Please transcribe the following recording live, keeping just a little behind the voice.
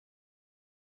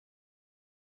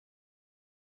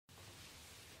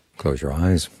Close your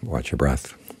eyes, watch your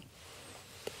breath,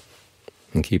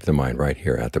 and keep the mind right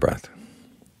here at the breath.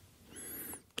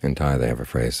 In Thai they have a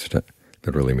phrase that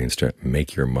literally means to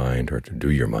make your mind or to do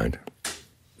your mind.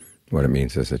 What it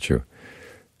means is that you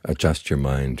adjust your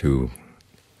mind to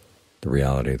the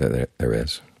reality that there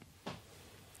is,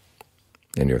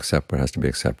 and you accept what has to be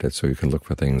accepted, so you can look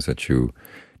for things that you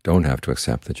don't have to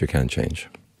accept, that you can change.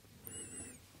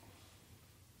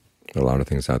 There are a lot of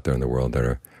things out there in the world that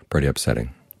are pretty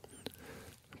upsetting,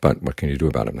 but what can you do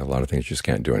about it? A lot of things you just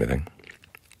can't do anything.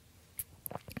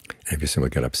 And if you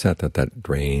simply get upset, that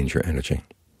drains your energy.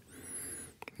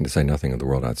 And to say nothing of the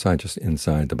world outside, just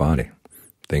inside the body,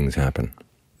 things happen.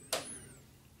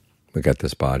 We get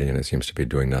this body, and it seems to be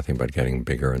doing nothing but getting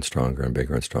bigger and stronger and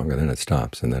bigger and stronger. Then it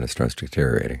stops, and then it starts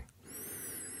deteriorating.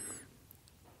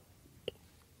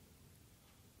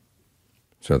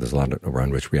 So there's a lot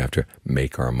around which we have to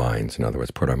make our minds, in other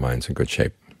words, put our minds in good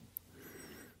shape.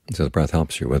 And so the breath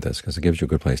helps you with this because it gives you a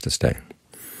good place to stay.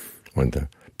 One of the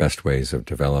best ways of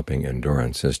developing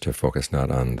endurance is to focus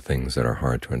not on the things that are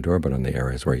hard to endure, but on the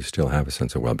areas where you still have a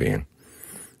sense of well-being.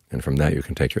 And from that you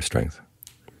can take your strength.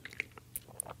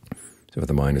 So if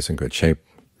the mind is in good shape,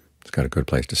 it's got a good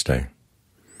place to stay.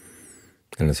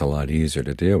 And it's a lot easier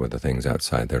to deal with the things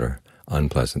outside that are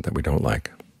unpleasant, that we don't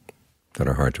like, that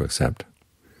are hard to accept,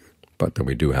 but that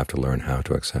we do have to learn how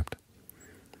to accept.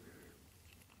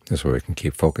 This way we can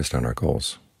keep focused on our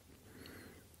goals.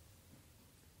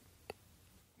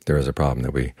 There is a problem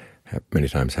that we many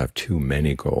times have too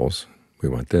many goals. We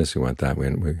want this, we want that, we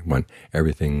want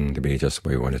everything to be just the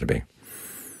way we want it to be.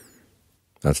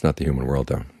 That's not the human world,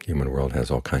 though. The human world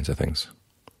has all kinds of things,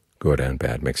 good and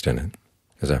bad, mixed in it.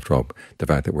 Because after all, the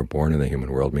fact that we're born in the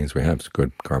human world means we have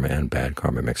good karma and bad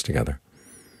karma mixed together.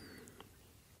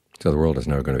 So the world is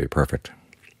never going to be perfect.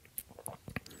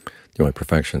 The only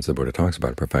perfections the Buddha talks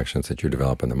about are perfections that you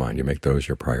develop in the mind. You make those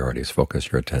your priorities,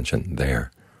 focus your attention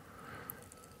there.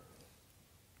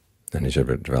 Then you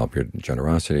should develop your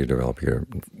generosity, develop your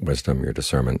wisdom, your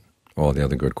discernment, all the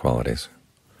other good qualities.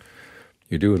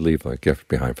 You do leave a gift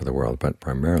behind for the world, but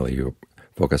primarily you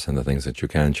focus on the things that you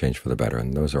can change for the better,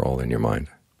 and those are all in your mind.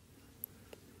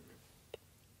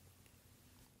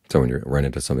 So when you run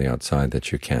into something outside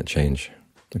that you can't change,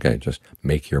 okay, just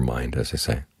make your mind, as they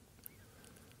say.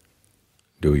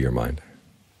 Do your mind.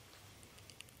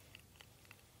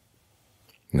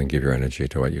 And then give your energy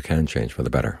to what you can change for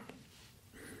the better.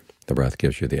 The breath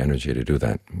gives you the energy to do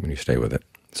that when you stay with it.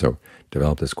 So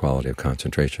develop this quality of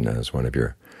concentration as one of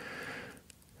your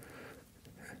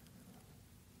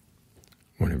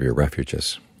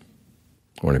refuges,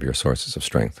 one of your sources of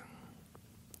strength.